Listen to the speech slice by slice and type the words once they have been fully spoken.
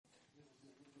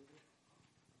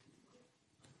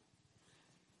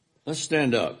Let's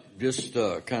stand up. Just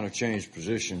kind of change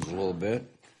positions a little bit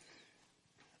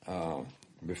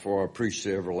before I preach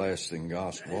the everlasting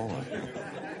gospel.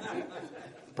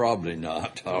 Probably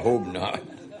not. I hope not.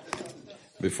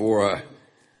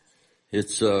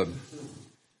 It's a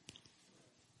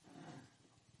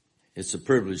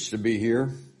privilege to be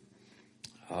here.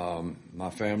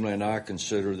 My family and I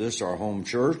consider this our home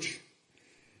church,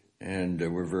 and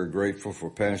we're very grateful for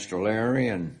Pastor Larry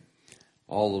and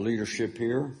all the leadership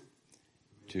here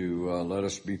to let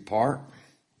us be part.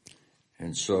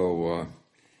 And so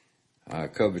I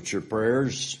covet your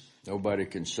prayers. Nobody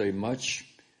can say much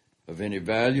of any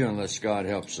value unless God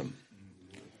helps them.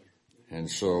 And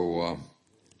so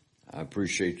I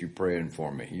appreciate you praying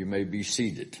for me. You may be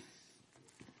seated.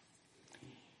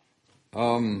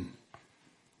 I'm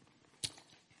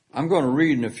going to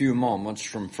read in a few moments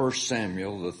from 1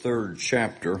 Samuel, the 3rd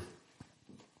chapter.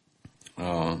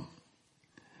 I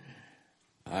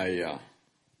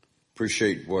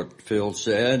appreciate what Phil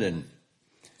said, and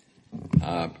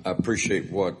I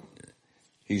appreciate what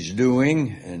he's doing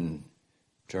in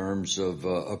terms of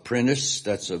apprentice.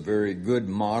 That's a very good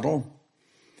model,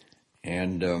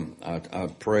 and I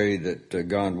pray that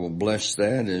God will bless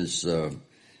that as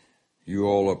you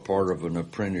all are part of an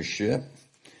apprenticeship.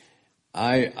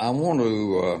 I want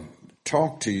to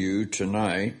talk to you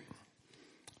tonight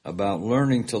about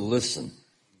learning to listen.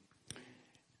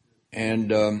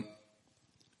 And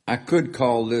I could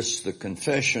call this the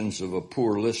confessions of a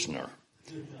poor listener,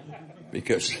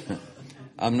 because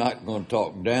I'm not going to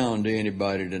talk down to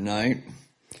anybody tonight,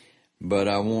 but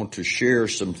I want to share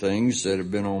some things that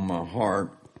have been on my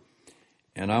heart.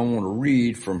 And I want to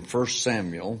read from 1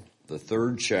 Samuel, the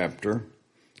 3rd chapter.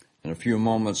 In a few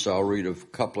moments, I'll read a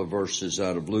couple of verses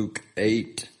out of Luke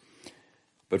 8.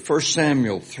 But 1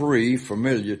 Samuel 3,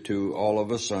 familiar to all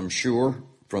of us, I'm sure,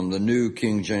 from the New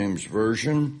King James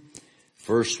Version,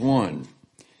 verse 1.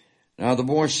 Now the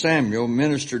boy Samuel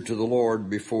ministered to the Lord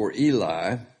before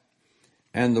Eli,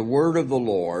 and the word of the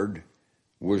Lord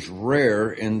was rare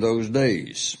in those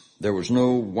days. There was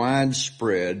no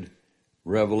widespread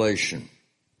revelation.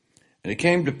 And it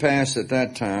came to pass at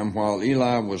that time, while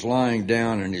Eli was lying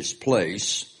down in his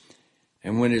place,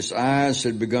 and when his eyes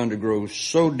had begun to grow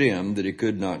so dim that he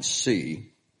could not see,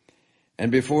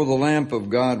 and before the lamp of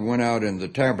God went out in the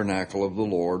tabernacle of the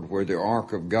Lord, where the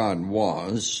ark of God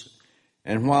was,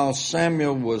 and while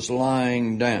Samuel was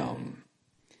lying down,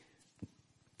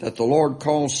 that the Lord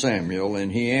called Samuel,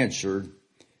 and he answered,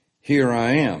 Here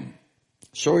I am.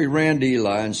 So he ran to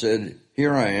Eli and said,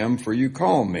 Here I am, for you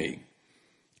call me.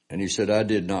 And he said, I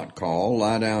did not call.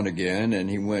 Lie down again. And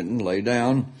he went and lay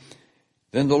down.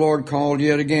 Then the Lord called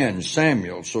yet again,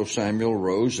 Samuel. So Samuel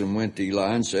rose and went to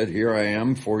Eli and said, Here I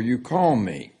am, for you call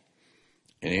me.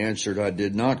 And he answered, I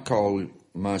did not call,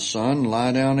 my son.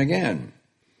 Lie down again.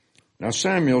 Now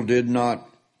Samuel did not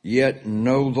yet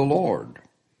know the Lord,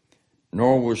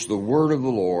 nor was the word of the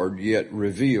Lord yet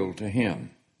revealed to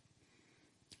him.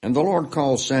 And the Lord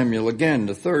called Samuel again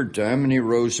the 3rd time, and he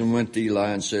rose and went to Eli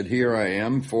and said, Here I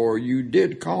am, for you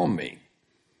did call me.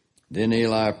 Then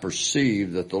Eli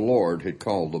perceived that the Lord had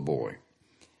called the boy.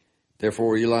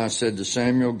 Therefore Eli said to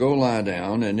Samuel, Go lie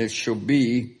down, and it shall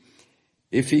be,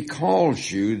 if he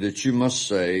calls you, that you must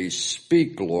say,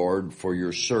 Speak, Lord, for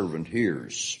your servant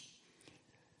hears.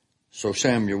 So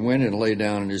Samuel went and lay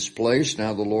down in his place.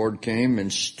 Now the Lord came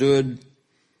and stood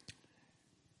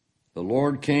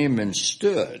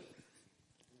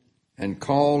and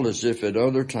called as if at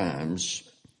other times,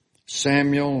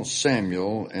 Samuel,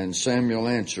 Samuel, and Samuel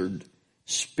answered,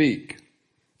 Speak,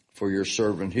 for your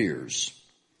servant hears.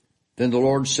 Then the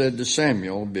Lord said to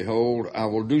Samuel, Behold, I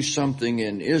will do something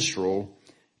in Israel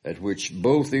at which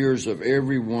both ears of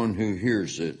everyone who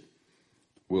hears it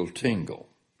will tingle.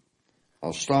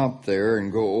 I'll stop there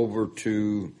and go over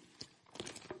to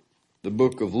the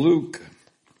book of Luke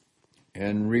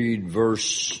and read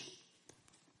verse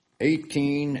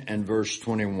 18 and verse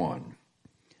 21.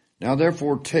 Now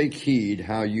therefore take heed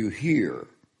how you hear.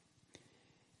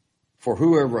 For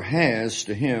whoever has,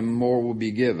 to him more will be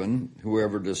given.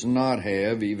 Whoever does not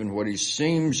have, even what he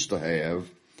seems to have,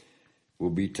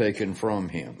 will be taken from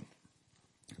him.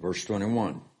 Verse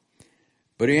 21.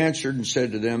 But he answered and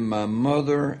said to them, My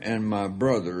mother and my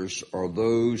brothers are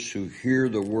those who hear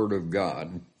the word of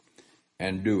God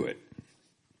and do it.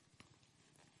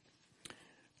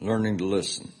 Learning to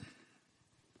listen.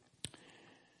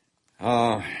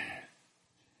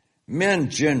 Men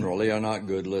generally are not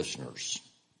good listeners.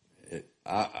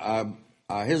 I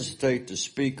hesitate to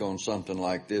speak on something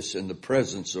like this in the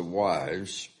presence of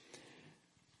wives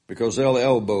because they'll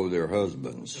elbow their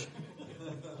husbands.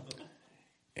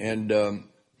 And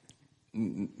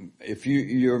if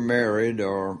you're married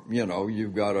or,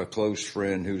 you've got a close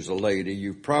friend who's a lady,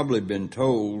 you've probably been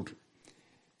told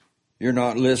you're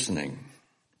not listening.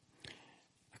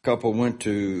 A couple went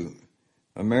to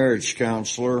a marriage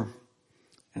counselor,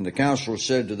 and the counselor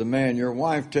said to the man, "Your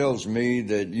wife tells me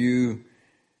that you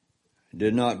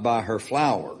did not buy her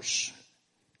flowers."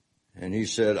 And he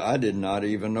said, "I did not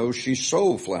even know she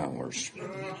sold flowers."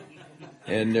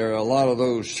 And there are a lot of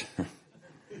those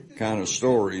kind of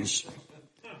stories.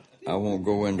 I won't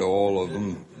go into all of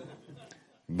them,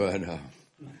 but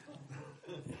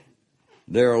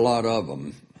there are a lot of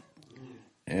them.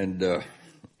 And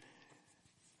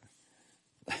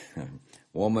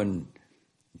woman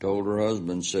told her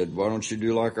husband, said, "Why don't you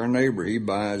do like our neighbor? He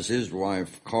buys his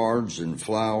wife cards and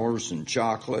flowers and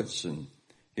chocolates." And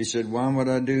he said, "Why would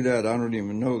I do that? I don't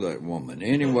even know that woman."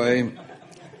 Anyway,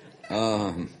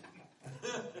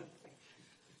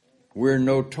 we're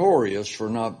notorious for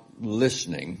not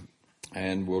listening,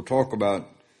 and we'll talk about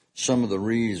some of the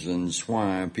reasons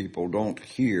why people don't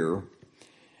hear.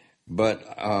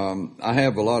 But I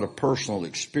have a lot of personal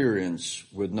experience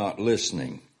with not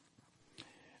listening.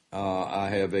 I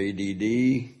have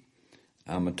ADD.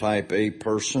 I'm a type A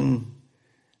person,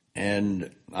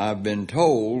 and I've been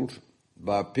told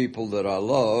by people that I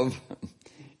love,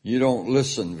 you don't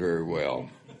listen very well.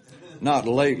 Not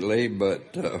lately,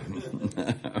 but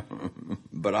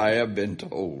but I have been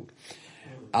told.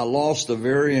 I lost a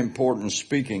very important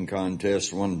speaking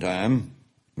contest one time,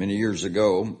 many years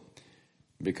ago,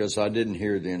 because I didn't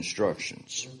hear the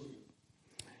instructions.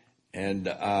 And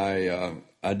I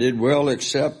did well,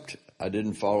 except I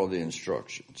didn't follow the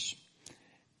instructions.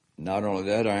 Not only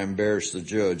that, I embarrassed the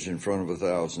judge in front of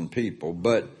 1,000 people,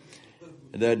 but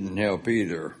that didn't help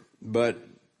either. But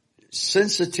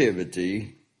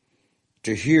sensitivity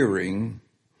to hearing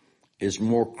is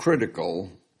more critical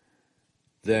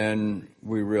than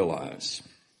we realize.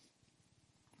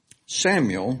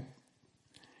 Samuel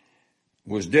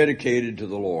was dedicated to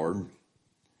the Lord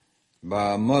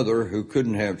by a mother who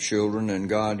couldn't have children, and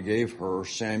God gave her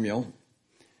Samuel,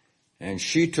 and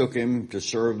she took him to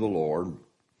serve the Lord,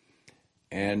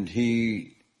 and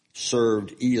he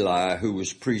served Eli, who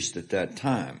was priest at that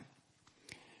time.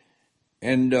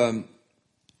 And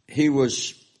he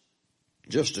was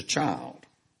just a child,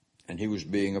 and he was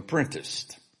being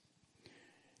apprenticed.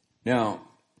 Now,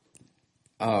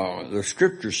 the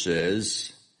scripture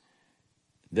says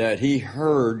that he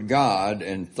heard God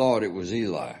and thought it was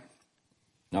Eli.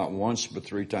 Not once, but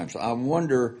 3 times. I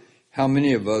wonder how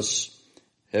many of us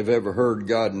have ever heard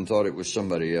God and thought it was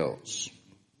somebody else.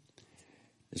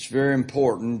 It's very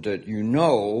important that you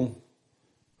know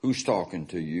who's talking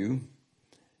to you,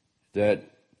 that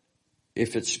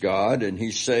if it's God and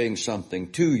he's saying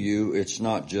something to you, it's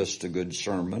not just a good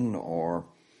sermon or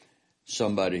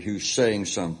somebody who's saying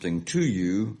something to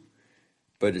you,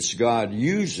 but it's God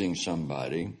using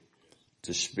somebody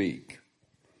to speak.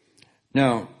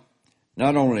 Now,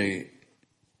 not only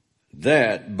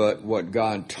that, but what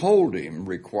God told him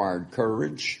required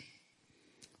courage.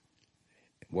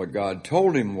 What God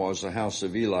told him was the house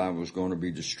of Eli was going to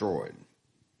be destroyed,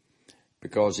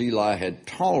 because Eli had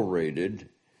tolerated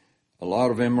a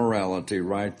lot of immorality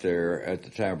right there at the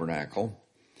tabernacle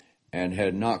and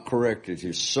had not corrected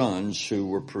his sons who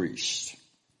were priests.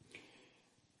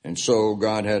 And so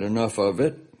God had enough of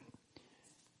it.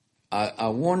 I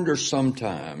wonder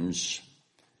sometimes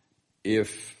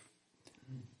if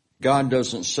God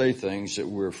doesn't say things that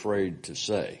we're afraid to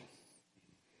say.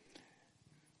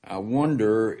 I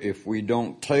wonder if we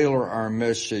don't tailor our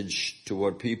message to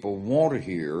what people want to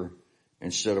hear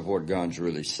instead of what God's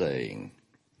really saying.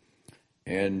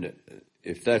 And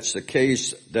if that's the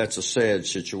case, that's a sad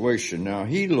situation. Now,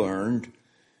 he learned,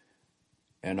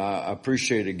 and I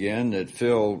appreciate again that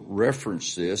Phil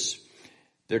referenced this,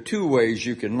 there are 2 ways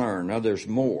you can learn. Now, there's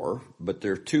more, but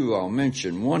there are 2 I'll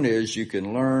mention. One is you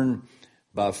can learn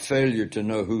by failure to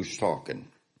know who's talking,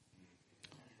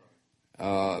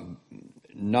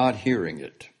 not hearing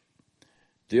it.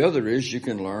 The other is you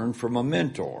can learn from a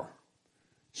mentor,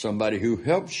 somebody who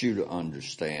helps you to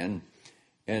understand.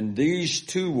 And these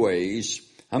 2 ways,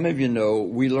 how many of you know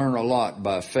we learn a lot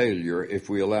by failure if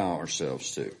we allow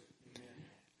ourselves to?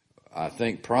 I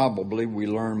think probably we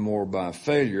learn more by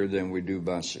failure than we do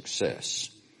by success.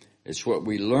 It's what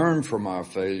we learn from our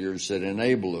failures that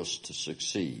enable us to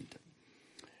succeed.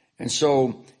 And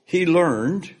so he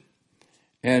learned,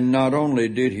 and not only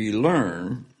did he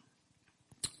learn,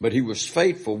 but he was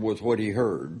faithful with what he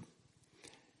heard,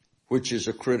 which is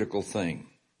a critical thing.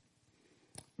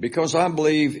 Because I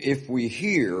believe if we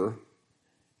hear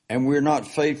and we're not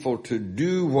faithful to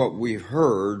do what we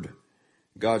heard,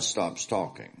 God stops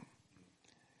talking.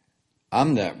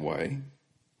 I'm that way.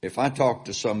 If I talk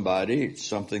to somebody, it's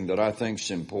something that I think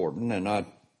is important, and I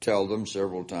tell them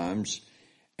several times,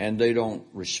 and they don't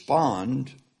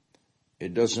respond,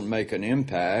 it doesn't make an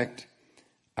impact,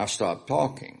 I stop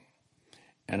talking.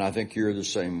 And I think you're the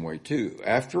same way too.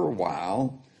 After a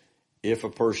while, if a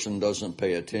person doesn't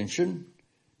pay attention,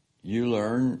 you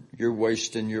learn you're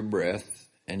wasting your breath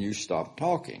and you stop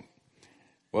talking.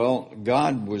 Well,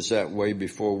 God was that way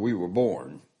before we were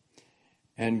born.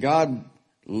 And God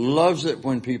loves it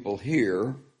when people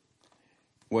hear.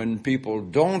 When people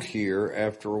don't hear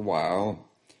after a while,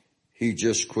 He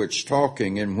just quits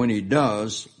talking. And when He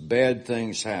does, bad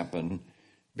things happen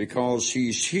because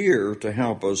He's here to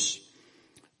help us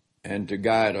and to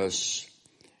guide us.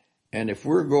 And if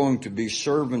we're going to be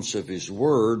servants of His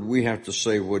Word, we have to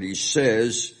say what He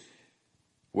says,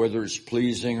 whether it's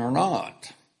pleasing or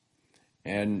not.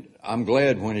 And I'm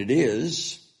glad when it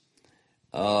is.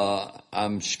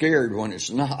 I'm scared when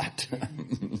it's not.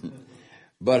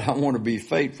 But I want to be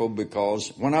faithful because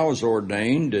when I was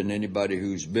ordained, and anybody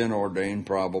who's been ordained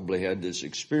probably had this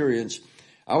experience,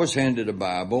 I was handed a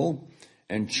Bible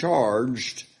and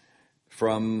charged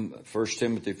from 1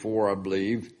 Timothy 4, I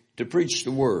believe, to preach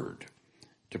the Word,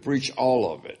 to preach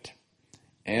all of it.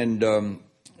 And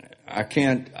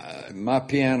my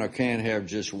piano can't have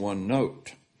just one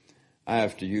note. I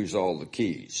have to use all the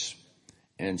keys.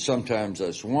 And sometimes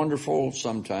that's wonderful.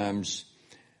 Sometimes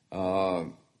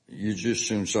you just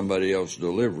assume somebody else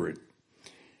deliver it.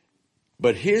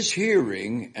 But his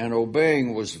hearing and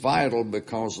obeying was vital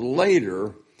because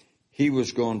later he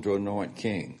was going to anoint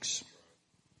kings.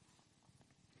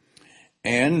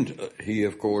 And he,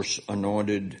 of course,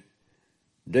 anointed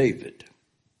David.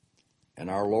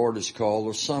 And our Lord is called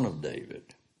the Son of David.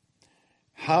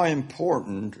 How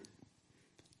important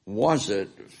was it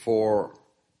for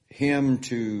him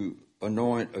to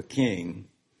anoint a king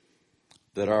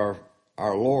that our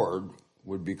Lord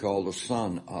would be called the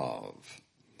Son of?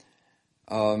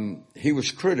 He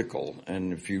was critical,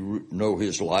 and if you know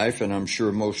his life, and I'm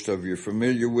sure most of you are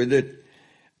familiar with it,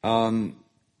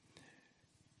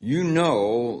 you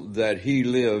know that he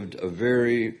lived a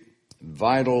very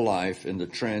vital life in the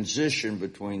transition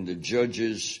between the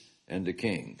judges and the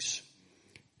kings.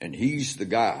 And he's the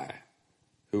guy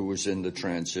who was in the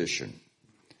transition,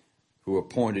 who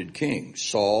appointed kings,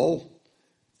 Saul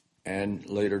and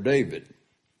later David.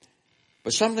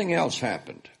 But something else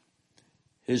happened.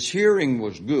 His hearing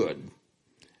was good,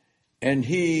 and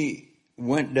he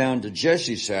went down to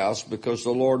Jesse's house because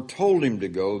the Lord told him to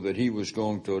go, that he was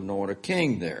going to anoint a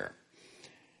king there.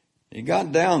 He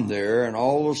got down there, and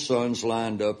all the sons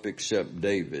lined up except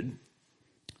David.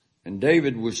 And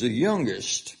David was the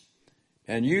youngest,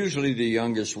 and usually the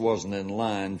youngest wasn't in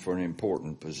line for an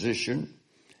important position.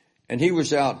 And he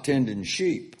was out tending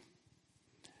sheep.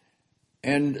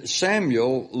 And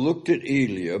Samuel looked at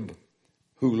Eliab,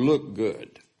 who looked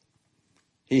good.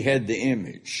 He had the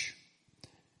image.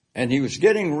 And he was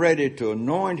getting ready to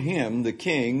anoint him the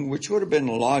king, which would have been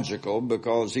logical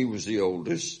because he was the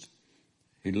oldest.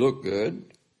 He looked good.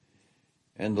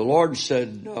 And the Lord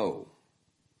said no.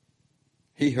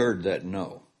 He heard that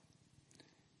no.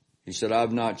 He said,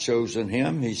 I've not chosen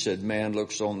him. He said, man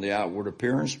looks on the outward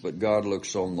appearance, but God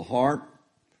looks on the heart.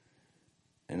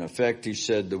 In effect, he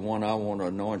said, the one I want to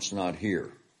anoint's not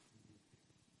here.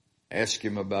 Ask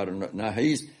him about it. Now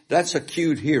that's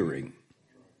acute hearing.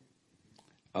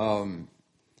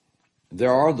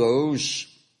 There are those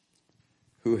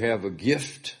who have a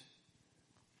gift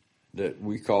that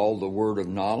we call the word of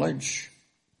knowledge,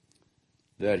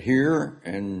 that hear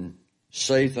and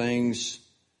say things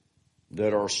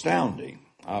that are astounding.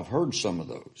 I've heard some of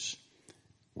those,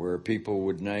 where people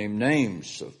would name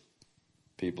names of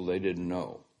people they didn't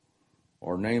know,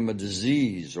 or name a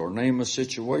disease, or name a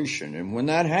situation. And when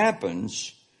that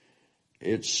happens,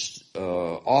 it's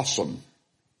awesome.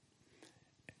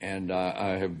 And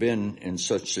I have been in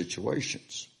such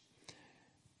situations.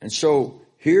 And so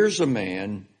here's a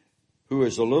man who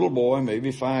is a little boy,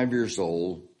 maybe 5 years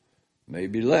old,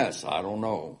 maybe less, I don't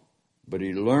know. But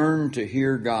he learned to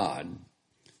hear God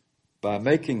by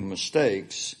making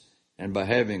mistakes and by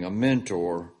having a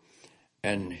mentor.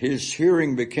 And his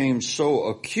hearing became so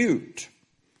acute,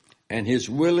 and his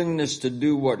willingness to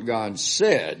do what God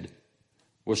said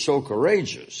was so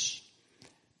courageous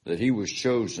that he was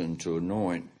chosen to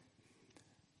anoint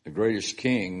the greatest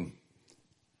king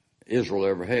Israel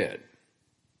ever had,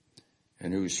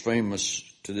 and who's famous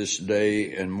to this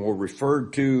day and more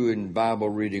referred to in Bible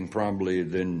reading probably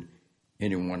than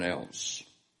anyone else.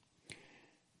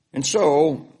 And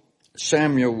so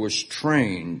Samuel was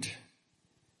trained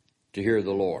to hear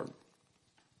the Lord.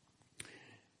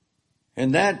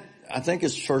 And that I think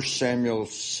it's 1 Samuel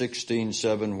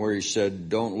 16:7 where he said,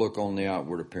 don't look on the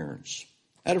outward appearance.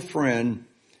 I had a friend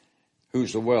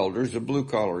who's a welder. He's a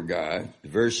blue-collar guy,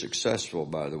 very successful,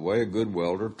 by the way, a good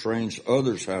welder, trains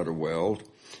others how to weld.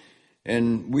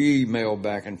 And we email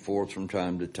back and forth from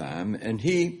time to time. And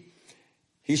he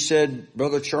said,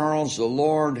 Brother Charles, the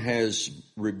Lord has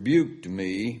rebuked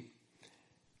me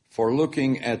for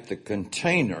looking at the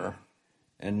container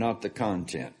and not the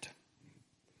content.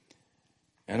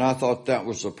 And I thought that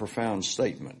was a profound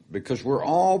statement, because we're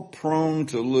all prone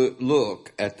to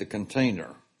look at the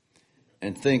container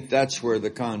and think that's where the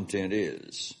content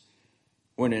is,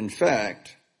 when in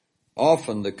fact,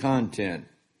 often the content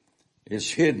is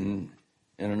hidden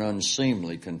in an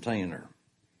unseemly container.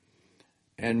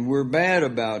 And we're bad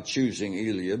about choosing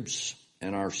Eliabs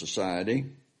in our society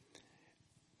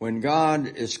when God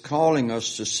is calling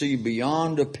us to see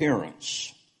beyond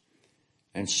appearance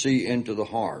and see into the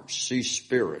heart, see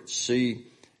spirit, see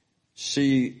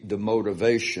the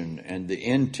motivation and the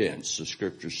intents, the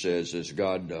scripture says, as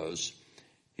God does.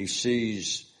 He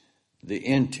sees the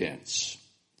intents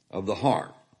of the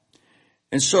heart.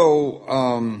 And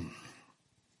so,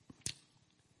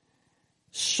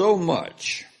 so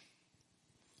much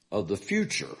of the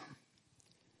future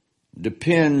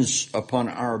depends upon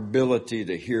our ability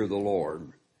to hear the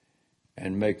Lord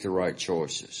and make the right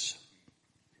choices.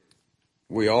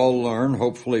 We all learn,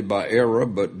 hopefully by error,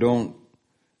 but don't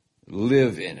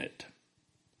live in it.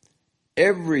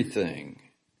 Everything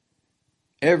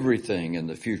in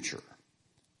the future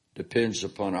depends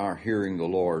upon our hearing the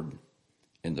Lord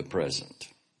in the present,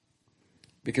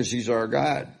 because He's our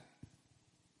guide.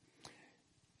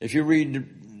 If you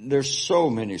read, there's so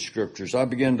many scriptures. I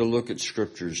began to look at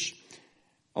scriptures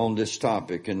on this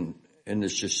topic, and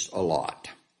it's just a lot.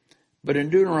 But in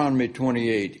Deuteronomy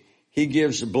 28, He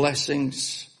gives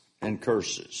blessings and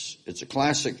curses. It's a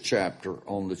classic chapter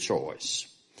on the choice.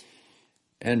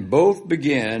 And both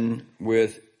begin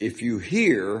with, if you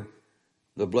hear,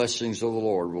 the blessings of the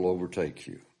Lord will overtake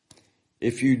you.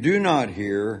 If you do not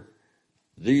hear,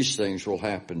 these things will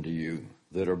happen to you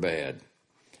that are bad.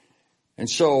 And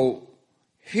so,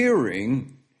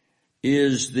 hearing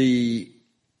is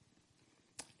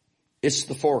it's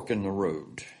the fork in the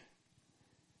road.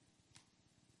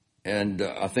 And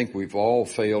I think we've all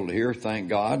failed here. Thank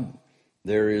God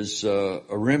there is a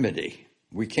remedy.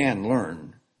 We can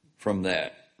learn from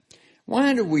that.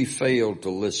 Why do we fail to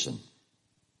listen?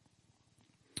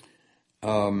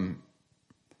 I'll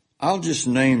just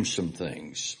name some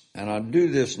things. And I do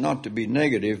this not to be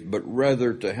negative, but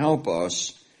rather to help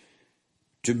us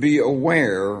to be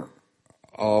aware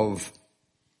of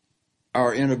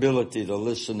our inability to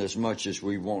listen as much as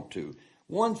we want to.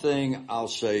 One thing I'll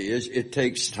say is it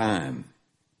takes time.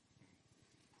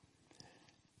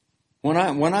 When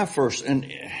I first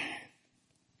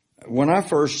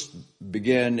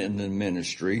began in the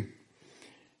ministry,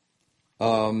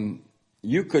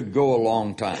 you could go a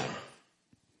long time.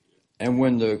 And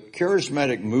when the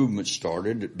charismatic movement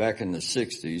started back in the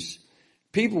 60s,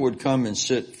 people would come and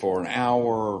sit for an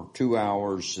hour or 2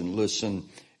 hours and listen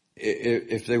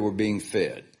if they were being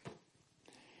fed.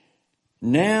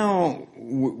 Now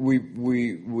we're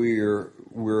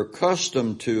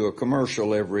accustomed to a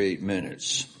commercial every 8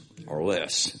 minutes or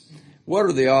less. What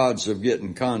are the odds of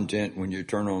getting content when you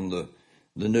turn on the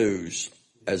news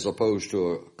as opposed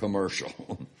to a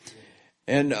commercial?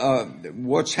 And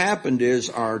what's happened is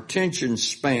our attention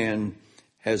span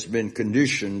has been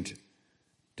conditioned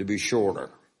to be shorter.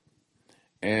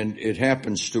 And it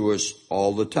happens to us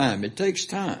all the time. It takes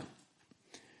time.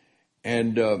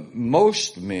 And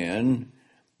most men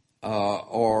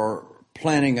are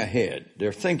planning ahead.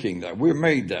 They're thinking that. We're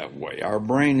made that way. Our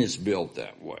brain is built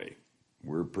that way.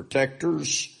 We're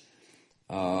protectors.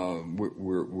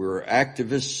 We're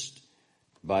activists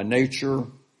by nature,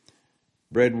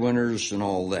 breadwinners and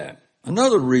all that.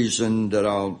 Another reason that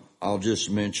I'll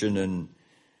just mention,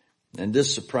 and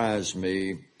this surprised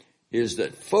me, is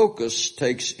that focus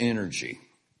takes energy.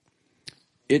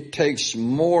 It takes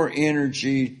more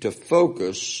energy to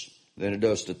focus than it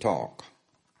does to talk.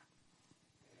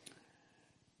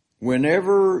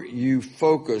 Whenever you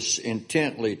focus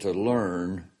intently to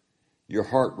learn, your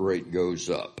heart rate goes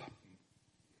up.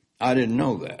 I didn't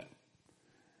know that.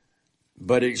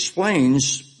 But it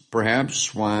explains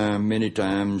perhaps why many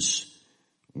times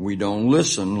we don't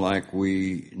listen like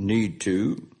we need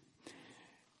to.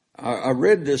 I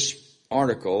read this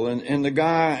article, and the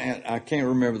guy, I can't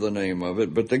remember the name of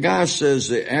it, but the guy says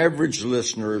the average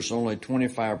listener is only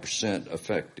 25%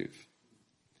 effective,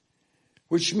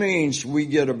 which means we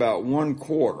get about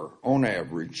 1/4 on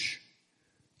average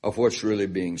of what's really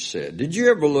being said. Did you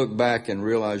ever look back and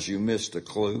realize you missed a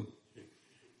clue?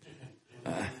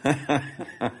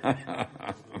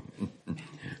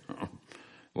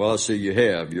 Well, I see you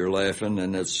have. You're laughing,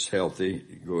 and that's healthy.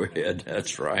 Go ahead.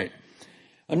 That's right.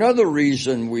 Another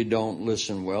reason we don't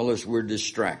listen well is we're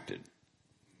distracted.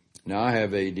 Now, I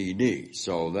have ADD,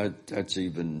 so that's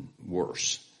even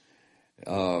worse.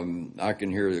 I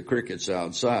can hear the crickets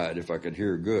outside. If I could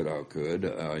hear good, I could.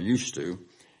 I used to.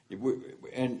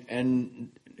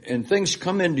 And things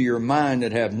come into your mind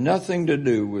that have nothing to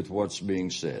do with what's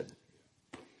being said.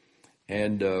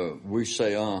 And we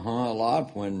say a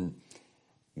lot when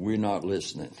we're not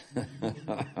listening.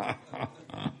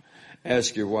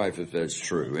 Ask your wife if that's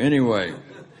true. Anyway,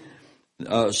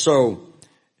 so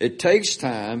it takes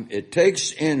time, it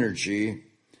takes energy,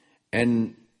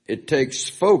 and it takes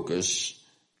focus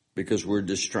because we're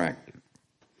distracted.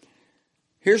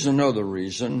 Here's another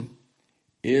reason,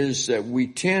 is that we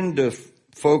tend to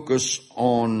focus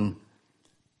on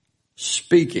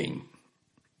speaking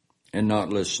and not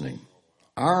listening.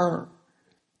 Our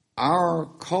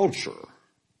culture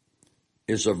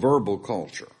is a verbal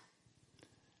culture.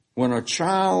 When a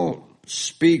child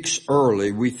speaks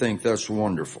early, we think that's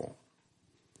wonderful.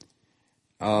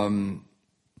 And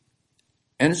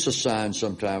it's a sign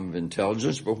sometimes of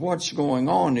intelligence, but what's going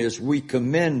on is we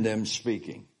commend them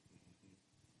speaking,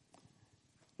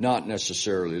 not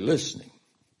necessarily listening.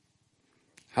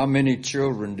 How many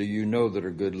children do you know that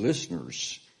are good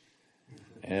listeners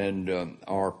and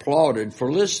are applauded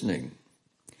for listening?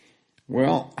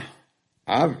 Well,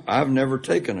 I've never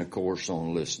taken a course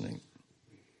on listening.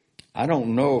 I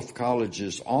don't know if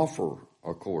colleges offer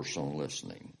a course on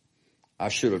listening. I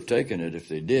should have taken it if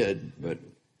they did, but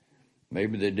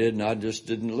maybe they did and I just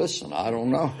didn't listen. I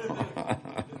don't know.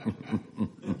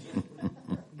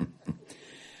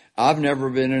 I've never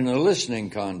been in a listening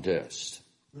contest.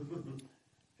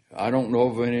 I don't know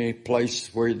of any place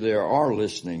where there are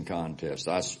listening contests.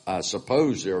 I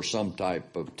suppose there are some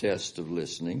type of test of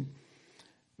listening,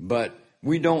 but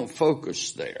we don't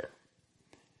focus there.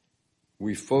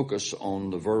 We focus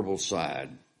on the verbal side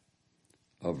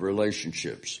of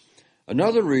relationships.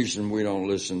 Another reason we don't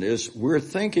listen is we're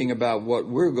thinking about what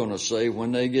we're going to say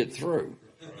when they get through.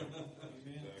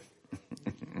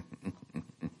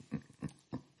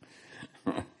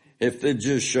 If they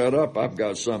just shut up, I've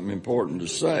got something important to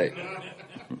say.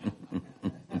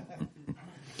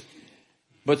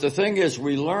 But the thing is,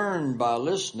 we learn by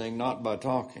listening, not by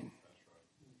talking.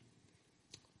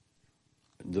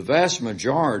 The vast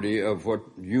majority of what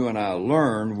you and I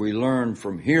learn, we learn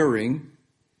from hearing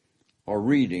or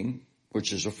reading,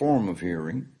 which is a form of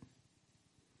hearing.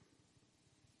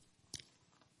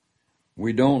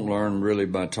 We don't learn really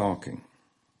by talking.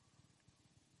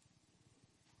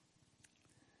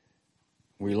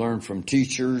 We learn from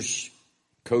teachers,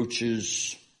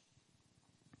 coaches,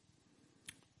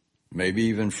 maybe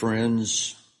even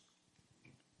friends,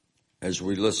 as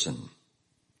we listen.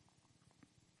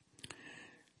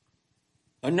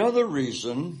 Another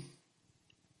reason,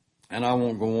 and I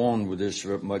won't go on with this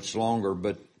much longer,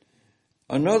 but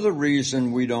another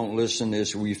reason we don't listen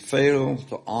is we fail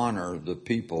to honor the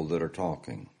people that are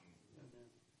talking.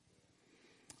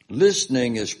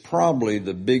 Listening is probably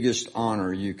the biggest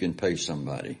honor you can pay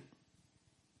somebody.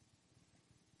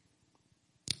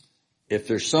 If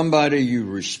there's somebody you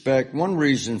respect, one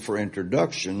reason for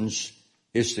introductions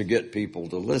is to get people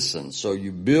to listen. So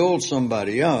you build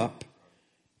somebody up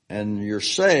and you're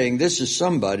saying this is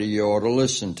somebody you ought to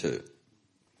listen to.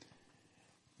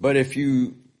 But if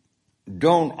you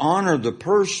don't honor the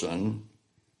person,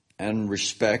 and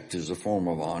respect is a form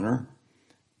of honor,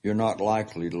 you're not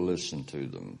likely to listen to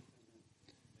them.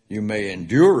 You may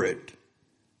endure it,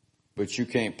 but you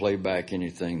can't play back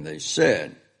anything they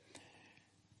said.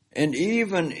 And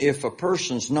even if a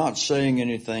person's not saying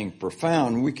anything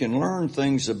profound, we can learn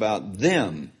things about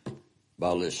them by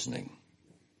listening.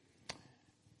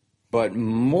 But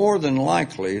more than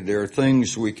likely, there are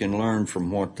things we can learn from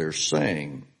what they're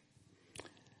saying.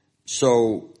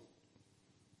 So,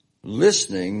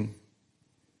 listening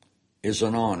is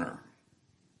an honor.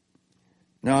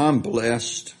 Now, I'm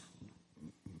blessed.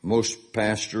 Most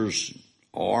pastors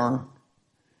are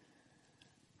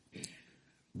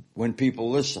when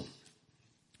people listen.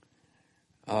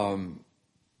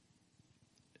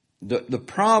 The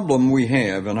problem we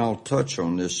have, and I'll touch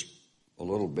on this a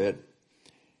little bit,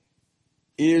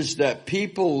 is that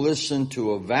people listen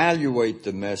to evaluate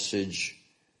the message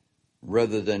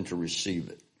rather than to receive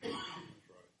it.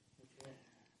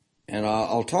 And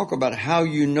I'll talk about how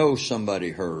you know somebody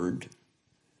heard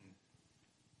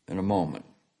in a moment.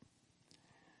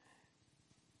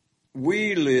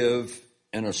 We live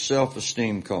in a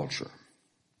self-esteem culture.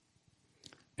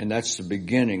 And that's the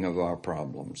beginning of our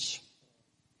problems.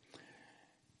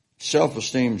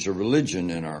 Self-esteem is a religion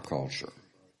in our culture.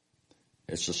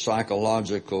 It's a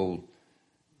psychological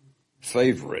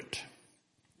favorite.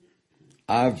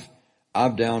 I've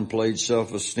downplayed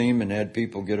self-esteem and had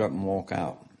people get up and walk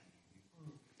out.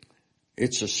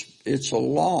 It's a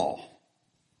law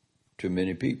to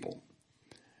many people.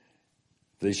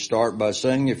 They start by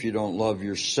saying, if you don't love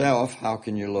yourself, how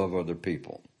can you love other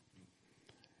people?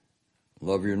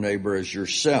 Love your neighbor as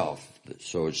yourself.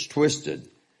 So it's twisted.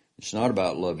 It's not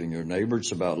about loving your neighbor.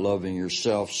 It's about loving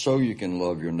yourself so you can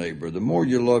love your neighbor. The more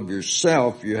you love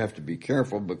yourself, you have to be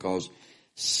careful because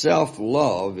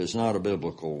self-love is not a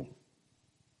biblical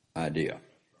idea.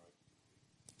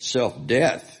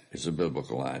 Self-death is a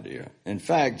biblical idea. In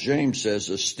fact, James says,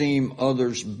 esteem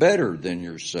others better than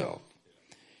yourself.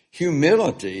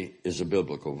 Humility is a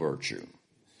biblical virtue.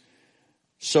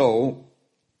 So,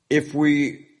 if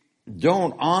we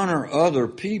don't honor other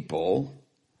people,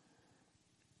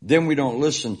 then we don't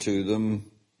listen to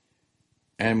them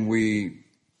and we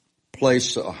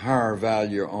place a higher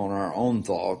value on our own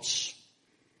thoughts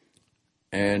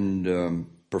and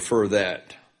prefer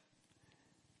that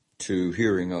to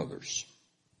hearing others.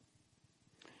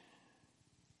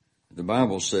 The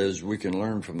Bible says we can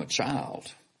learn from a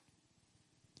child.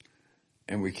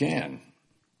 And we can.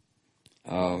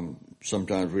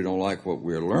 Sometimes we don't like what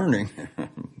we're learning,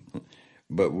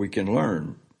 but we can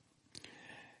learn.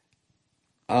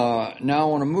 Now I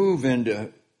want to move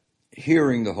into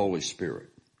hearing the Holy Spirit.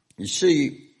 You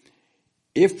see,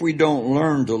 if we don't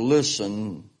learn to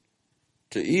listen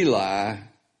to Eli,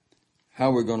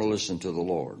 how are we going to listen to the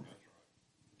Lord?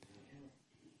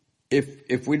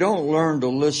 If we don't learn to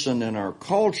listen in our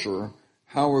culture,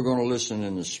 how are we going to listen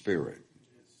in the Spirit?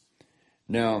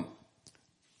 Now,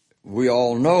 we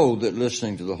all know that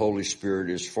listening to the Holy Spirit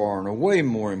is far and away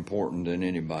more important than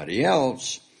anybody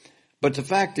else, but the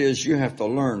fact is you have to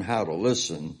learn how to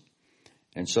listen,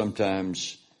 and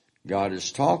sometimes God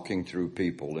is talking through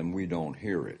people and we don't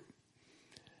hear it.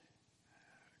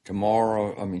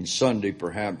 Sunday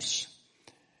perhaps,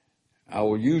 I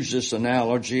will use this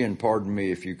analogy, and pardon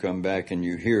me if you come back and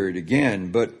you hear it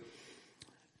again, but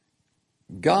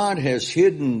God has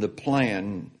hidden the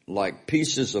plan like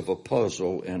pieces of a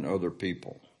puzzle in other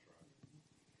people.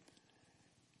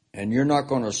 And you're not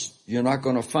going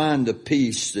to find the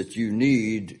piece that you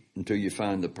need until you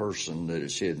find the person that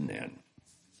it's hidden in.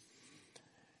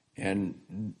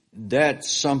 And that's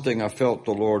something I felt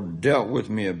the Lord dealt with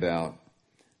me about.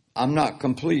 I'm not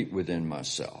complete within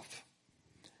myself.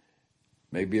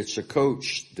 Maybe it's a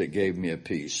coach that gave me a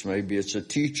piece. Maybe it's a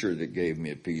teacher that gave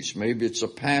me a piece. Maybe it's a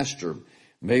pastor.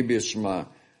 Maybe it's my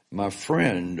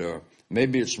friend, or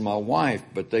maybe it's my wife,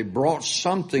 but they brought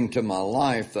something to my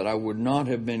life that I would not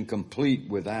have been complete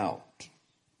without.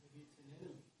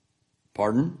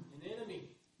 Pardon? An enemy.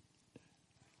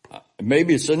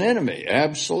 Maybe it's an enemy,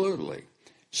 absolutely.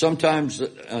 Sometimes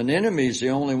an enemy is the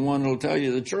only one who'll tell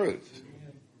you the truth.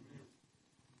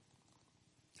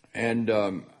 And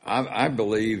I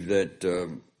believe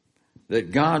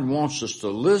that God wants us to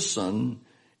listen.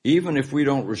 Even if we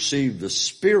don't receive the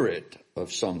spirit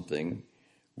of something,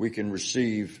 we can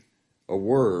receive a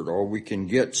word or we can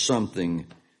get something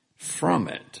from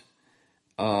it.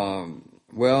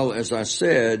 Well, as I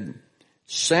said,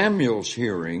 Samuel's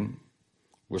hearing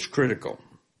was critical.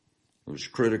 It was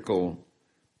critical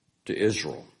to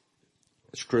Israel.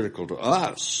 It's critical to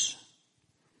us.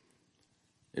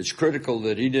 It's critical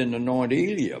that he didn't anoint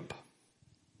Eliab.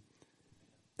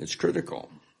 It's critical.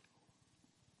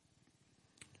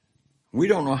 We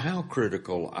don't know how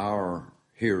critical our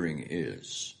hearing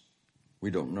is. We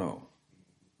don't know.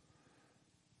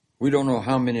 We don't know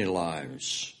how many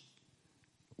lives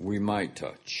we might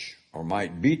touch or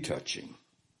might be touching.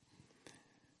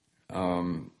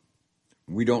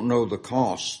 We don't know the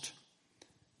cost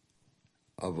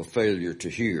of a failure to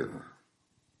hear.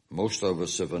 Most of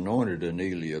us have anointed an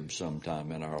Eliab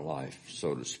sometime in our life,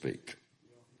 so to speak.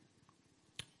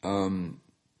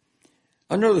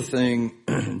 Another thing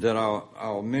that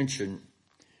I'll mention,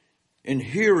 in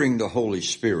hearing the Holy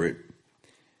Spirit,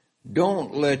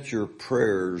 don't let your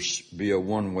prayers be a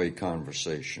one-way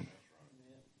conversation.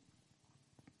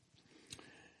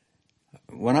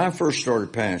 When I first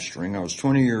started pastoring, I was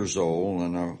 20 years old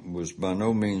and I was by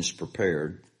no means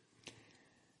prepared,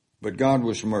 but God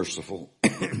was merciful.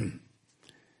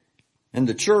 And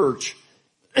the church,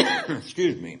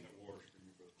 excuse me,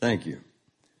 thank you.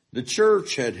 The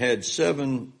church had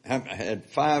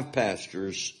 5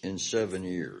 pastors in 7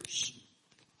 years.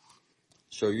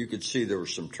 So you could see there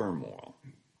was some turmoil.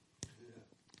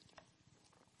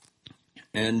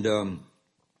 And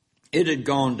it had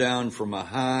gone down from a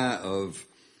high of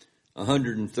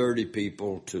 130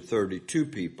 people to 32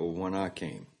 people when I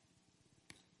came.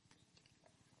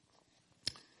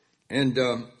 And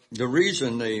the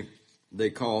reason they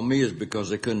called me is because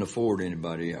they couldn't afford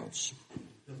anybody else.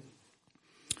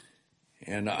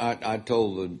 And I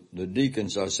told the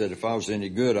deacons, I said, if I was any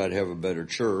good, I'd have a better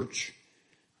church.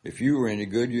 If you were any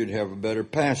good, you'd have a better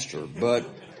pastor. But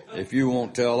if you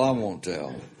won't tell, I won't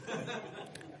tell.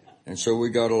 And so we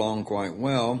got along quite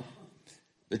well.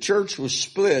 The church was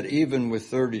split even with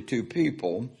 32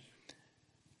 people.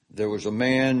 There was a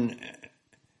man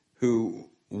who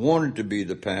wanted to be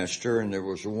the pastor, and there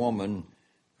was a woman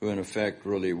who in effect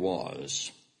really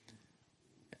was.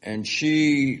 And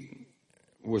she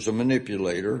was a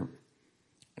manipulator,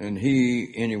 and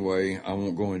he, anyway, I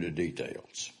won't go into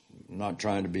details. I'm not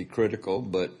trying to be critical,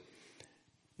 but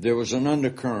there was an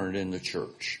undercurrent in the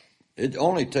church. It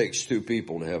only takes two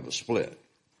people to have a split.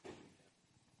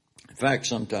 In fact,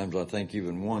 sometimes I think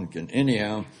even one can.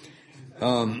 Anyhow,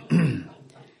 and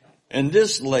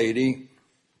this lady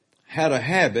had a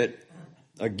habit,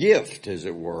 a gift, as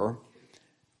it were,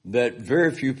 that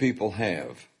very few people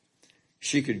have.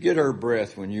 She could get her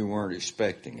breath when you weren't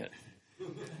expecting it.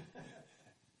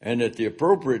 And at the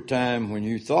appropriate time when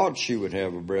you thought she would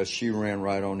have a breath, she ran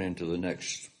right on into the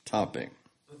next topic.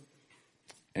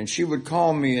 And she would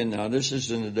call me, and now this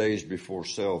is in the days before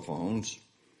cell phones.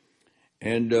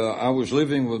 And I was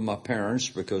living with my parents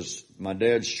because my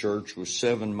dad's church was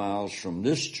 7 miles from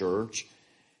this church,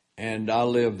 and I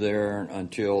lived there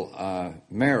until I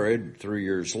married 3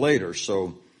 years later.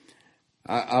 So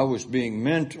I was being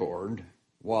mentored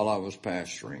while I was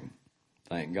pastoring,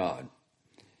 thank God.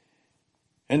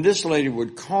 And this lady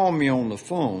would call me on the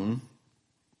phone,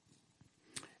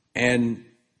 and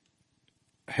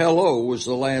hello was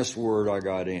the last word I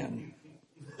got in.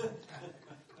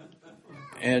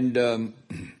 And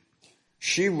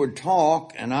she would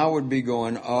talk, and I would be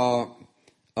going,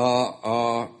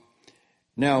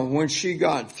 Now, when she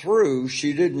got through,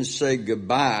 she didn't say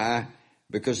goodbye,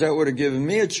 because that would have given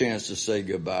me a chance to say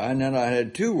goodbye, and then I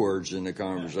had 2 words in the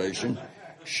conversation.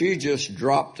 She just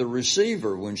dropped the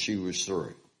receiver when she was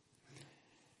through.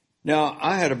 Now,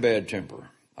 I had a bad temper.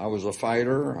 I was a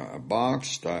fighter. I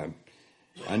boxed. I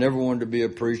never wanted to be a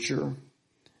preacher.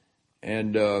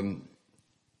 And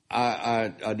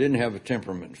I didn't have a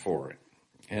temperament for it.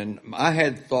 And I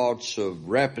had thoughts of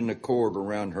wrapping the cord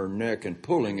around her neck and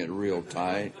pulling it real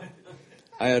tight.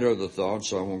 I had other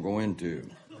thoughts I won't go into.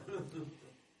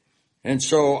 And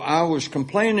so I was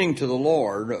complaining to the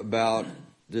Lord about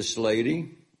this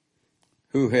lady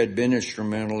who had been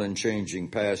instrumental in changing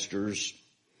pastors.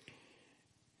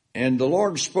 And the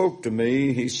Lord spoke to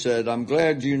me. He said, I'm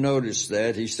glad you noticed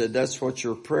that. He said, that's what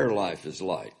your prayer life is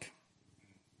like.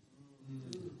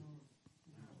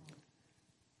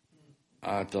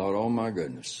 I thought, oh my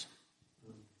goodness.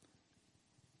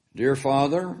 Dear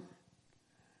Father,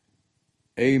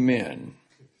 amen.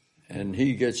 And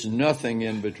he gets nothing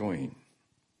in between.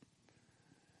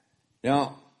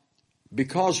 Now,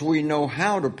 because we know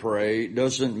how to pray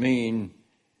doesn't mean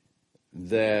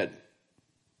that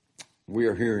we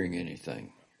are hearing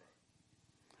anything.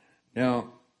 Now,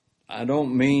 I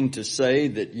don't mean to say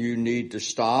that you need to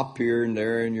stop here and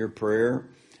there in your prayer,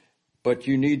 but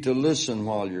you need to listen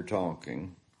while you're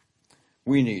talking.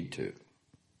 We need to.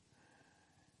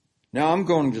 Now, I'm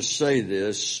going to say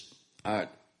this. I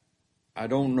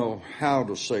don't know how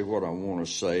to say what I want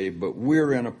to say, but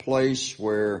we're in a place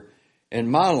where,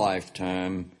 in my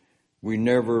lifetime, we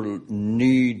never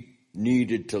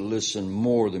needed to listen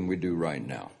more than we do right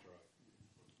now.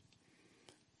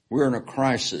 We're in a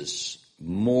crisis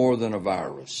more than a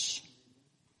virus.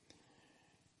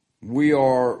 We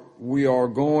are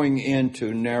going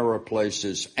into narrow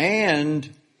places, and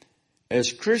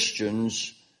as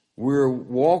Christians, we're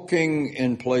walking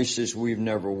in places we've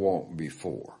never walked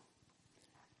before.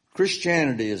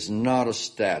 Christianity is not a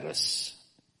status.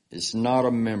 It's not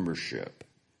a membership.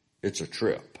 It's a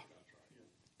trip.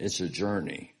 It's a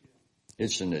journey.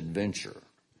 It's an adventure.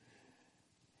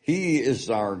 He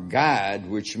is our guide,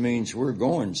 which means we're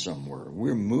going somewhere.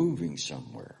 We're moving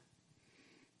somewhere.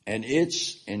 And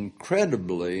it's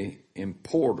incredibly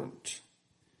important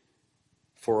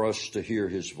for us to hear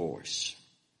his voice.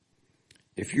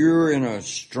 If you're in a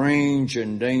strange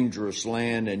and dangerous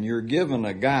land and you're given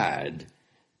a guide,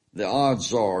 the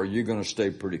odds are you're going to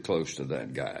stay pretty close to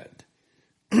that guide.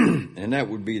 And that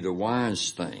would be the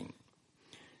wise thing.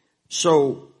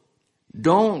 So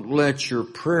don't let your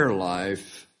prayer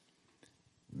life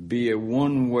be a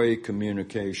one-way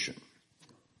communication.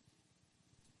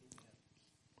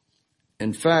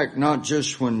 In fact, not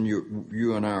just when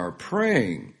you and I are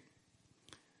praying,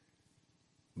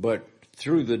 but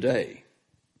through the day,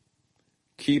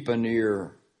 keep an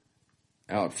ear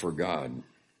out for God.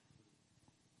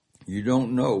 You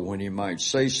don't know when he might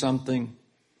say something,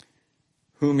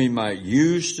 whom he might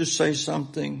use to say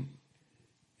something,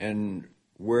 and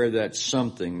where that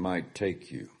something might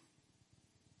take you.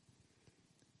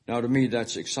 Now, to me,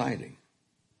 that's exciting.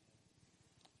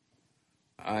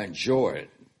 I enjoy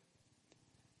it.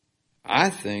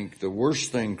 I think the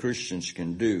worst thing Christians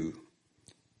can do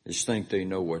is think they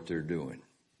know what they're doing.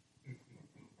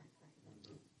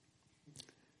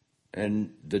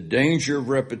 And the danger of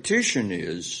repetition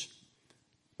is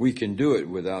we can do it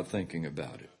without thinking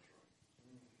about it.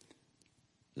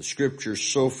 The scripture's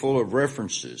so full of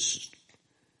references,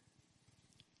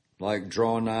 like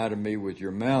draw nigh to me with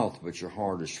your mouth, but your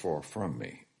heart is far from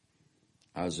me.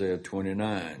 Isaiah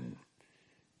 29.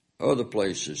 Other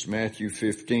places, Matthew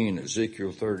 15,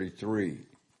 Ezekiel 33,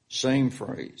 same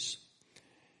phrase.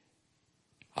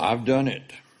 I've done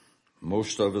it.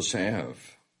 Most of us have.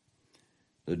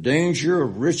 The danger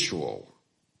of ritual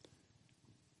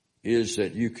is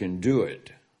that you can do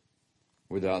it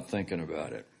without thinking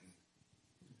about it.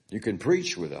 You can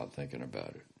preach without thinking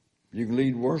about it. You can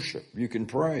lead worship. You can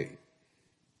pray.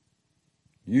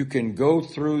 You can go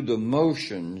through the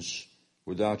motions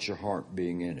without your heart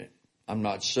being in it. I'm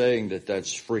not saying that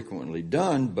that's frequently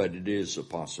done, but it is a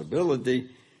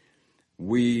possibility.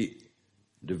 We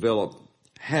develop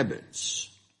habits.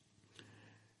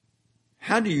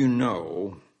 How do you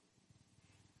know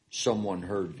someone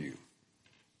heard you?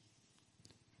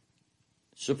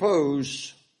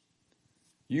 Suppose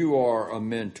you are a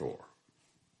mentor,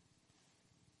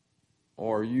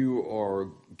 or you are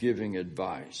giving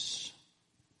advice,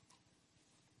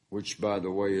 which, by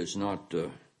the way, is not the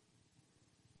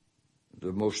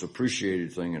most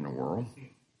appreciated thing in the world.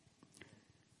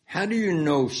 How do you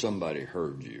know somebody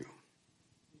heard you? You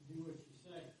do what you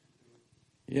say.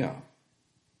 Yeah.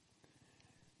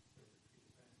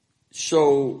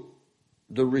 So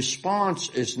the response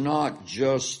is not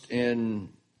just in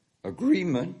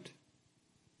agreement,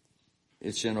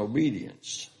 it's in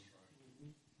obedience.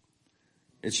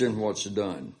 It's in what's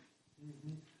done.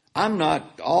 I'm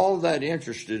not all that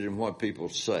interested in what people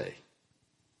say.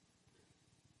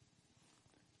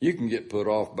 You can get put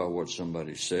off by what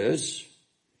somebody says.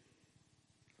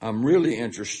 I'm really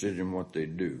interested in what they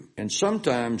do. And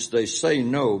sometimes they say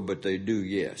no, but they do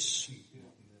yes.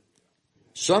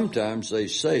 Sometimes they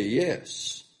say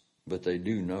yes, but they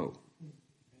do no.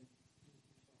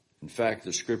 In fact,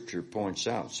 the scripture points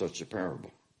out such a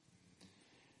parable.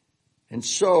 And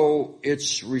so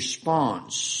it's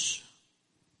response,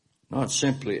 not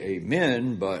simply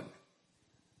amen, but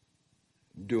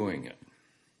doing it.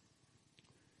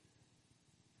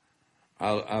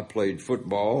 I played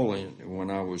football when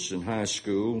I was in high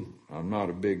school. I'm not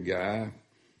a big guy.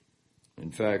 In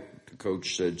fact, the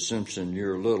coach said, Simpson,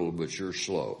 you're little, but you're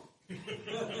slow.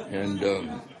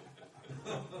 And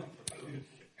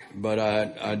but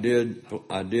I did,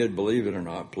 believe it or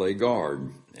not, play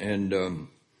guard. And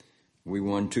we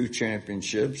won 2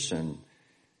 championships, and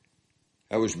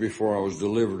that was before I was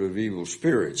delivered of evil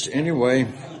spirits. Anyway,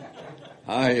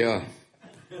 I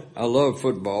loved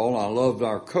football. I loved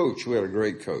our coach. We had a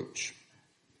great coach.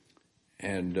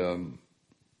 And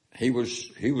he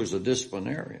was a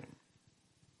disciplinarian.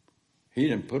 He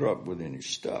didn't put up with any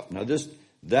stuff. Now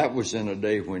that was in a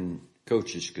day when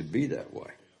coaches could be that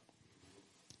way.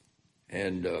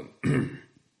 And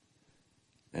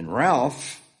and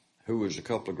Ralph, who was a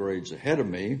couple of grades ahead of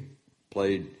me,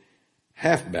 played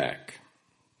halfback.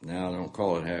 Now they don't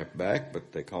call it halfback,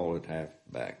 but they call it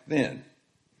halfback then.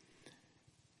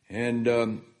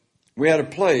 And we had a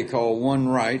play called One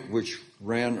Right, which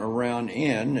ran around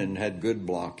in and had good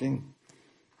blocking.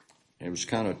 It was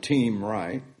kind of team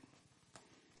right.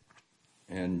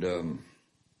 And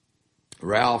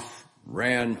Ralph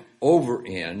ran over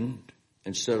in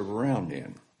instead of around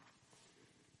in.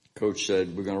 Coach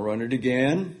said, we're going to run it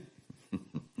again.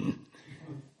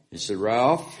 He said,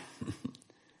 Ralph,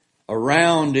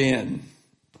 around in.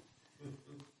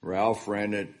 Ralph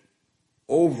ran it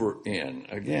over in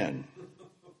again.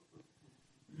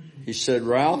 He said,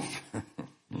 Ralph,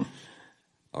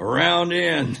 around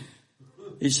in.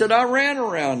 He said, I ran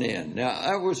around in. Now,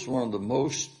 that was one of the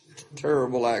most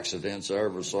terrible accidents I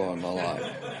ever saw in my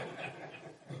life.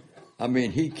 I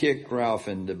mean, he kicked Ralph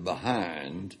in the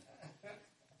behind.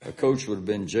 A coach would have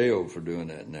been jailed for doing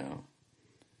that now.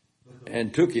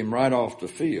 And took him right off the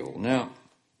field. Now,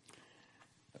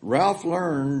 Ralph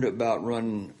learned about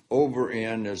running over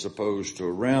in as opposed to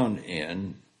around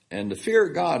in, and the fear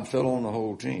of God fell on the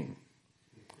whole team.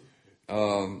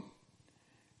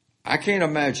 I can't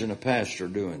imagine a pastor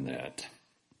doing that.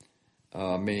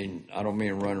 I don't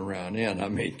mean running around in. I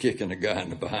mean kicking a guy in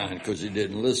the behind because he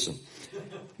didn't listen.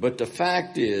 But the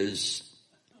fact is,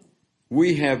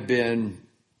 we have been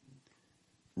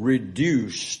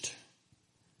reduced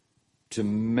to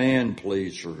man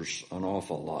pleasers an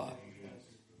awful lot.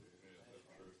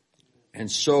 And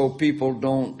so people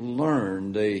don't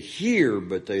learn. They hear,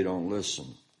 but they don't listen.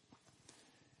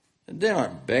 And they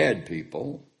aren't bad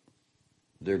people.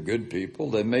 They're good people.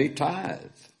 They may tithe.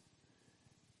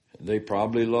 They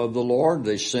probably love the Lord.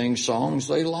 They sing songs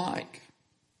they like.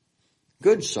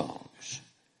 Good songs.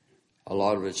 A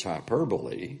lot of it's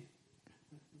hyperbole.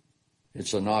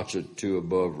 It's a notch or two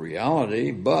above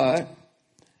reality, but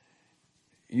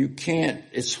you can't,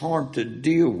 it's hard to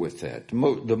deal with that.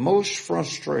 The most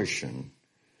frustration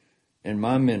in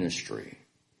my ministry,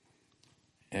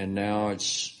 and now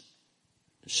it's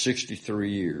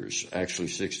 63 years, actually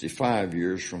 65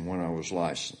 years from when I was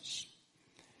licensed,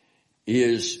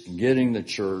 is getting the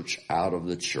church out of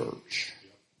the church.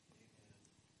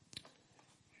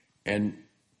 And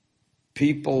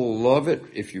people love it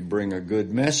if you bring a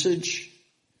good message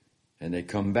and they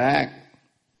come back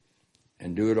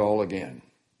and do it all again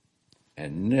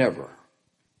and never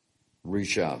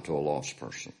reach out to a lost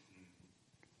person.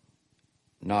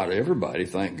 Not everybody,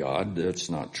 thank God, that's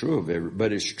not true of everybody,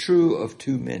 but it's true of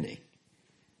too many.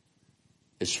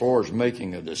 As far as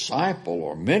making a disciple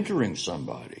or mentoring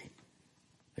somebody,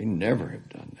 they never have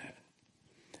done that.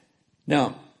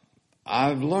 Now,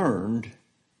 I've learned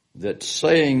that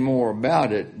saying more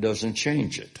about it doesn't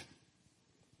change it.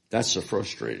 That's the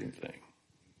frustrating thing.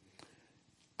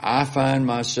 I find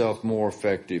myself more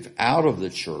effective out of the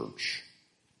church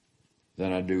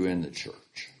than I do in the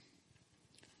church.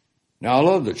 Now, I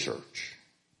love the church,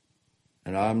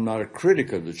 and I'm not a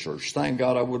critic of the church. Thank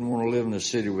God I wouldn't want to live in a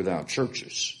city without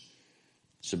churches.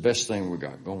 It's the best thing we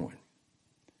got going.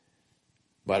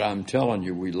 But I'm telling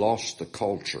you, we lost the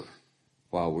culture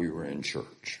while we were in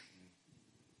church.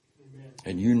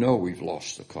 And you know we've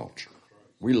lost the culture.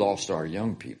 We lost our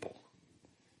young people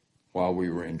while we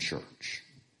were in church.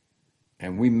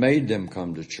 And we made them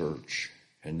come to church,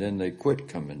 and then they quit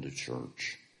coming to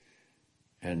church.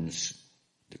 And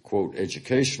the, quote,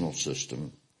 educational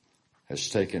system has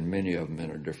taken many of them in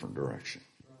a different direction.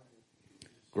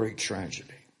 Great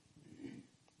tragedy.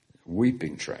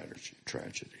 Weeping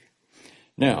tragedy.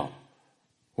 Now,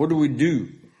 what do we do?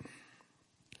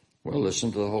 Well,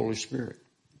 listen to the Holy Spirit.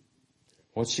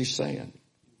 What's he saying?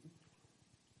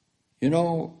 You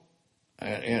know,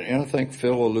 and I think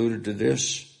Phil alluded to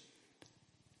this.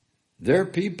 There are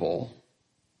people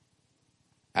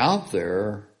out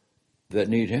there that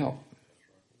need help.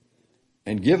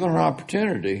 And given an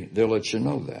opportunity, they'll let you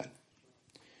know that.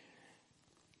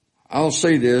 I'll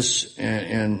say this,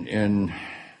 and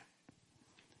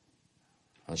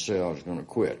I said I was going to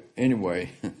quit.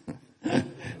 Anyway,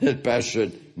 the pastor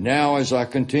said, now as I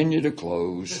continue to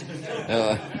close,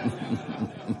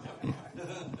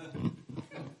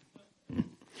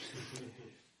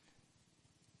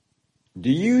 do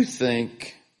you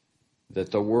think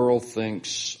that the world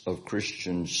thinks of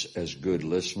Christians as good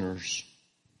listeners?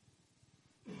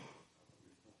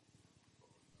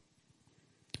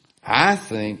 I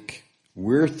think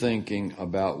we're thinking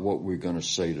about what we're going to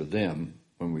say to them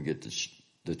when we get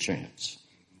the chance.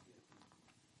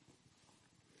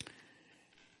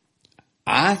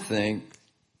 I think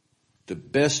the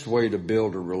best way to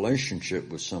build a relationship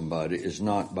with somebody is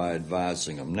not by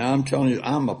advising them. Now, I'm telling you,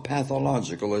 I'm a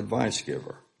pathological advice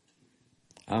giver.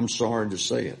 I'm sorry to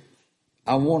say it.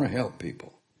 I want to help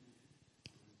people.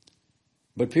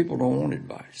 But people don't want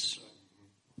advice.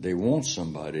 They want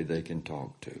somebody they can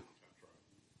talk to.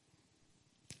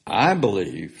 I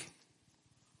believe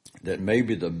that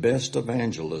maybe the best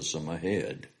evangelism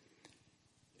ahead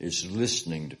is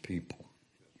listening to people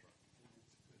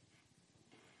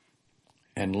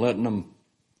and letting them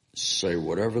say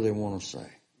whatever they want to say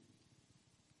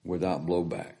without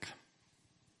blowback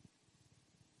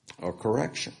or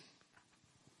correction.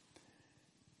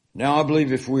 Now, I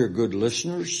believe if we are good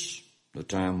listeners, the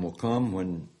time will come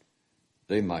when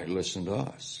they might listen to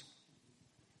us.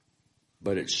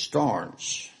 But it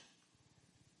starts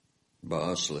by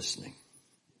us listening.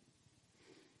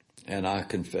 And I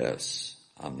confess,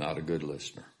 I'm not a good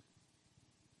listener.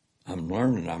 I'm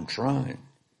learning, I'm trying.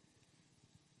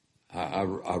 I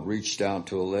reached out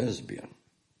to a lesbian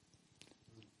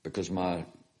because my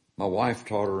wife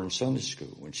taught her in Sunday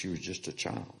school when she was just a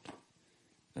child.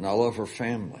 And I love her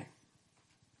family.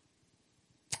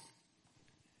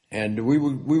 And we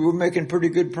were making pretty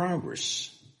good progress.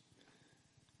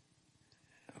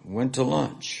 Went to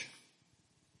lunch.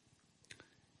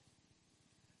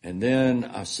 And then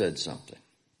I said something.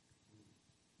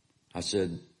 I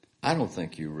said, I don't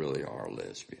think you really are a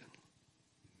lesbian.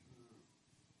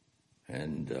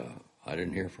 And I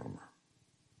didn't hear from her.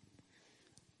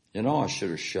 You know, I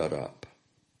should have shut up.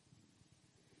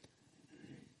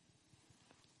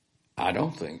 I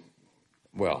don't think,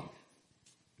 well,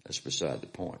 that's beside the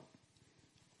point.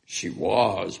 She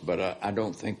was, but I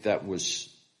don't think that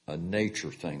was a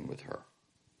nature thing with her.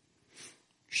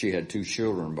 She had 2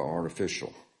 children by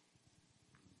artificial.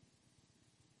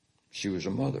 She was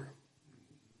a mother.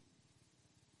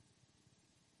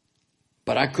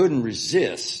 But I couldn't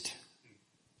resist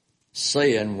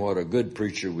saying what a good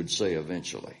preacher would say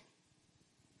eventually.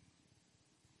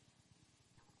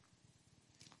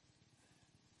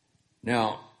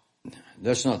 Now,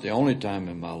 that's not the only time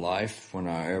in my life when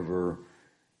I ever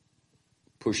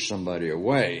pushed somebody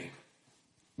away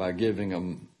by giving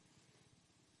them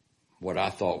what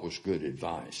I thought was good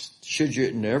advice. Should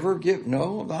you never give?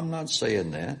 No, I'm not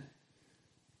saying that.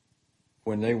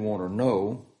 When they want to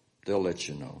know, they'll let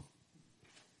you know.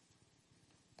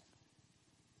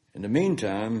 In the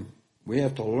meantime, we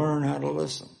have to learn how to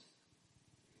listen.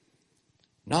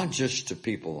 Not just to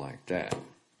people like that.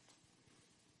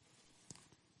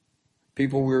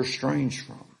 People we're estranged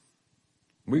from.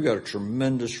 We've got a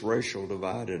tremendous racial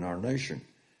divide in our nation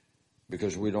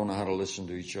because we don't know how to listen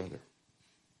to each other.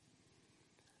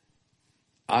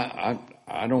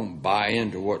 I don't buy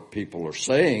into what people are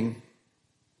saying.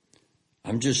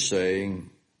 I'm just saying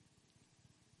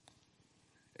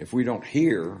if we don't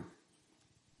hear,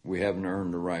 we haven't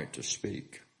earned the right to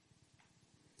speak.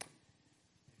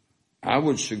 I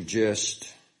would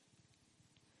suggest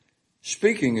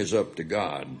speaking is up to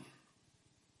God.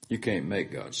 You can't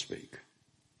make God speak.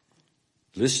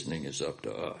 Listening is up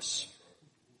to us.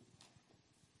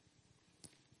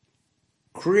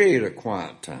 Create a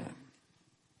quiet time.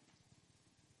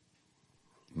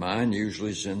 Mine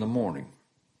usually is in the morning.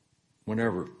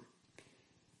 Whenever.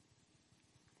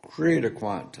 Create a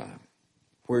quiet time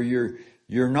where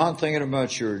you're not thinking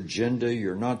about your agenda.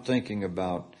 You're not thinking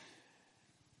about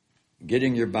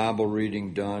getting your Bible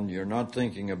reading done. You're not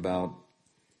thinking about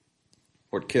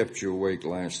what kept you awake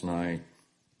last night.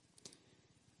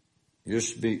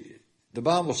 The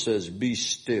Bible says, be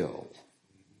still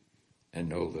and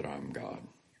know that I'm God.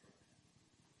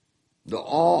 The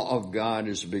awe of God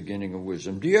is the beginning of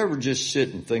wisdom. Do you ever just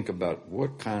sit and think about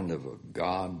what kind of a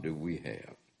God do we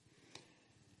have?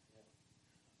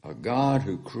 A God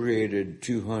who created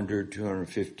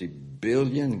 250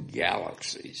 billion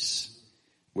galaxies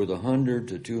with 100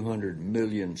 to 200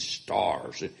 million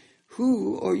stars.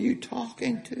 Who are you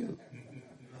talking to?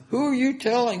 Who are you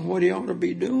telling what he ought to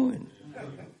be doing?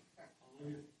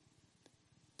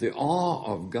 The awe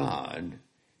of God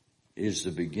is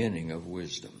the beginning of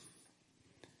wisdom.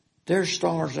 There's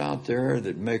stars out there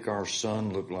that make our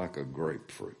sun look like a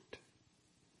grapefruit.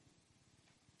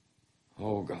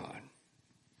 Oh God.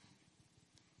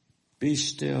 Be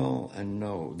still and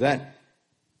know. That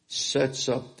sets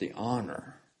up the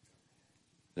honor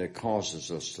that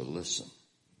causes us to listen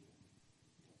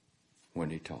when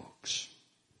he talks.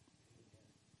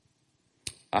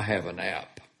 I have an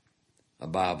app, a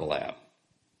Bible app,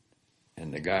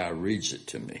 and the guy reads it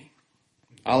to me.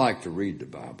 I like to read the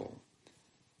Bible,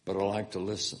 but I like to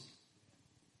listen.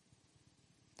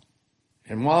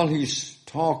 And while he's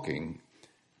talking,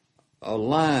 a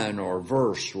line or a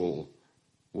verse will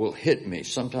hit me,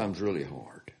 sometimes really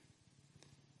hard.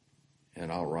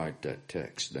 And I'll write that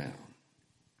text down.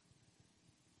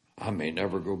 I may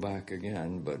never go back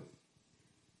again,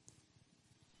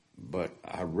 but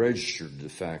I registered the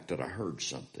fact that I heard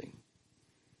something.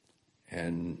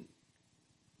 And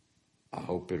I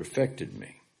hope it affected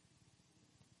me.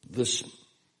 Listen.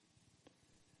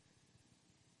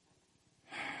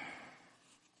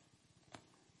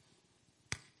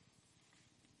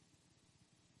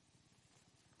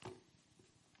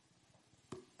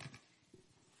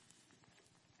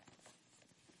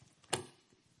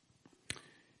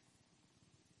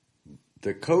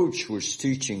 The coach was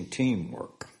teaching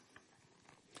teamwork.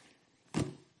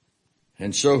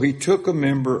 And so he took a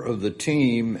member of the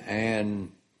team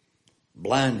and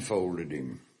blindfolded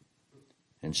him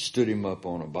and stood him up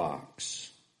on a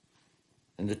box.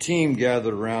 And the team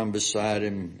gathered around beside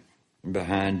him and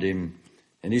behind him.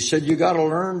 And he said, you got to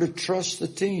learn to trust the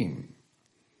team.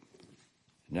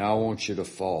 Now I want you to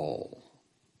fall.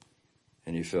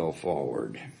 And he fell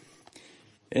forward.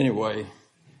 Anyway,